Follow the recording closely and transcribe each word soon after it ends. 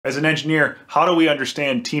As an engineer, how do we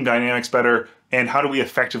understand team dynamics better, and how do we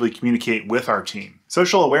effectively communicate with our team?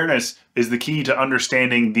 Social awareness is the key to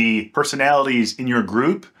understanding the personalities in your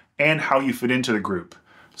group and how you fit into the group.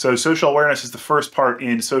 So social awareness is the first part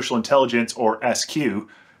in social intelligence, or SQ,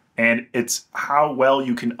 and it's how well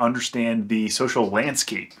you can understand the social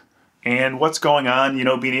landscape and what's going on,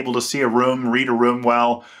 being able to see a room, read a room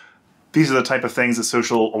well. These are the type of things that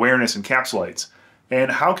social awareness encapsulates. And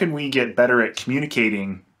how can we get better at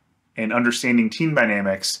communicating and understanding team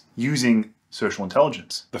dynamics using social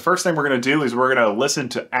intelligence? The first thing we're going to do is we're going to listen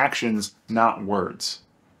to actions, not words.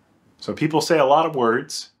 So people say a lot of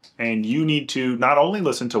words, and you need to not only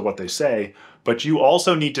listen to what they say, but you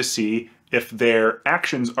also need to see if their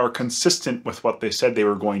actions are consistent with what they said they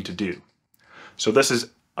were going to do. So this is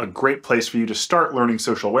a great place for you to start learning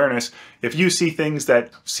social awareness. If you see things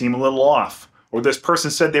that seem a little off, or this person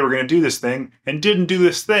said they were going to do this thing and didn't do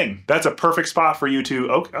this thing, that's a perfect spot for you to,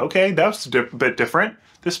 okay, that's a bit different.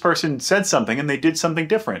 This person said something and they did something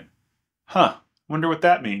different. Huh, wonder what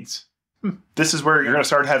that means. This is where you're going to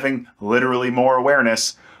start having literally more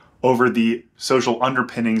awareness over the social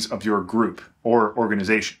underpinnings of your group or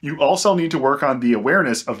organization. You also need to work on the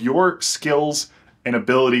awareness of your skills and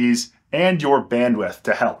abilities and your bandwidth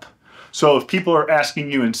to help. So if people are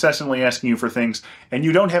incessantly asking you for things, and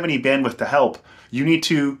you don't have any bandwidth to help, you need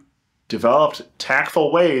to develop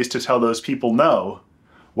tactful ways to tell those people no,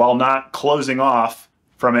 while not closing off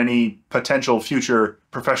from any potential future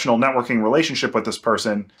professional networking relationship with this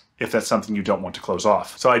person, if that's something you don't want to close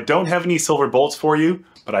off. So I don't have any silver bullets for you,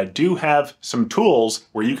 but I do have some tools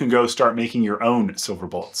where you can go start making your own silver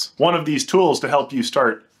bullets. One of these tools to help you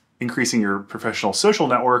start increasing your professional social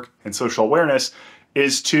network and social awareness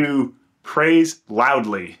is to praise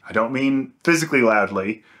loudly. I don't mean physically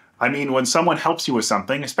loudly. I mean when someone helps you with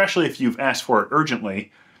something, especially if you've asked for it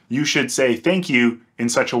urgently, you should say thank you in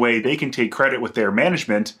such a way they can take credit with their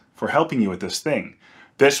management for helping you with this thing.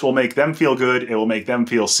 This will make them feel good, it will make them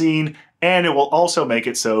feel seen, and it will also make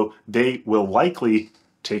it so they will likely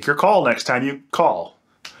take your call next time you call.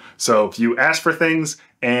 So if you ask for things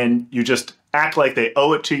and you just act like they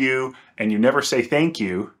owe it to you and you never say thank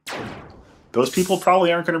you, those people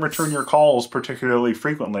probably aren't going to return your calls particularly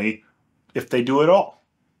frequently if they do at all.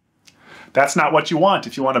 That's not what you want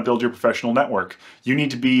if you want to build your professional network. You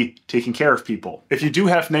need to be taking care of people. If you do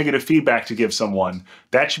have negative feedback to give someone,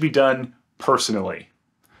 that should be done personally.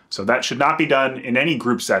 So that should not be done in any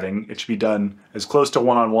group setting. It should be done as close to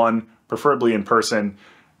one-on-one, preferably in person,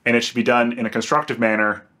 and it should be done in a constructive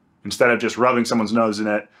manner instead of just rubbing someone's nose in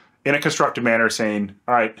it. In a constructive manner, saying,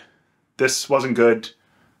 all right, this wasn't good.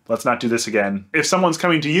 Let's not do this again. If someone's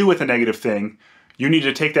coming to you with a negative thing, you need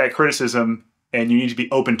to take that criticism and you need to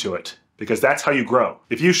be open to it, because that's how you grow.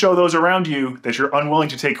 If you show those around you that you're unwilling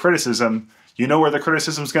to take criticism, you know where the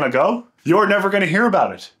criticism's gonna go? You're never gonna hear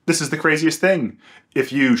about it. This is the craziest thing.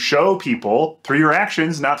 If you show people through your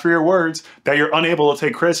actions, not through your words, that you're unable to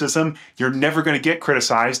take criticism, you're never gonna get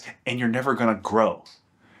criticized and you're never gonna grow.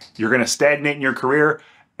 You're gonna stagnate in your career,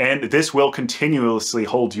 and this will continuously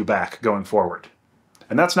hold you back going forward.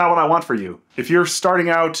 And that's not what I want for you. If you're starting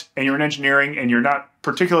out and you're in engineering and you're not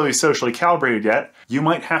particularly socially calibrated yet, you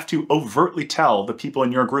might have to overtly tell the people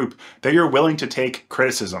in your group that you're willing to take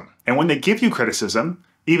criticism. And when they give you criticism,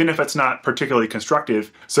 even if it's not particularly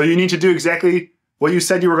constructive, so you need to do exactly what you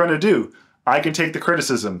said you were going to do. I can take the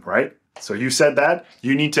criticism, right? So you said that,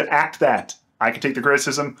 you need to act that. I can take the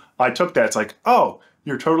criticism, I took that. It's like, oh,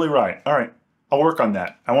 you're totally right. All right, I'll work on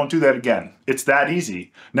that. I won't do that again. It's that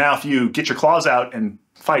easy. Now, if you get your claws out and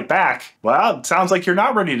fight back, well, it sounds like you're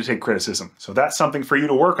not ready to take criticism. So that's something for you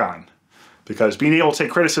to work on. Because being able to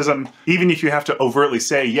take criticism, even if you have to overtly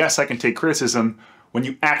say, yes, I can take criticism, when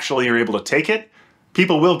you actually are able to take it,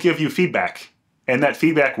 people will give you feedback. And that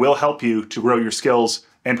feedback will help you to grow your skills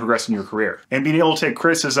and progress in your career. And being able to take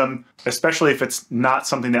criticism, especially if it's not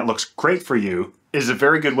something that looks great for you, is a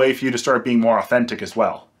very good way for you to start being more authentic as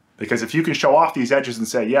well. Because if you can show off these edges and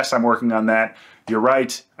say, yes, I'm working on that, you're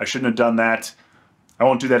right, I shouldn't have done that, I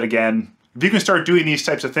won't do that again. If you can start doing these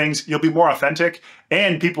types of things, you'll be more authentic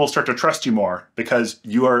and people will start to trust you more because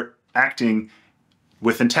you are acting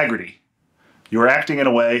with integrity. You are acting in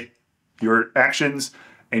a way, your actions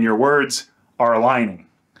and your words are aligning.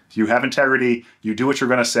 You have integrity, you do what you're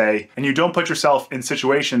going to say, and you don't put yourself in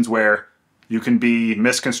situations where you can be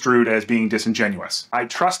misconstrued as being disingenuous. I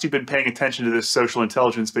trust you've been paying attention to this social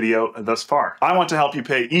intelligence video thus far. I want to help you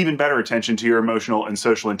pay even better attention to your emotional and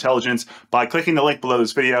social intelligence by clicking the link below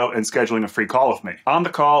this video and scheduling a free call with me. On the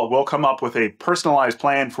call, we'll come up with a personalized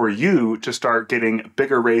plan for you to start getting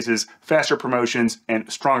bigger raises, faster promotions,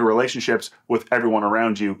 and stronger relationships with everyone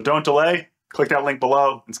around you. Don't delay, Click that link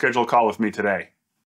below and schedule a call with me today.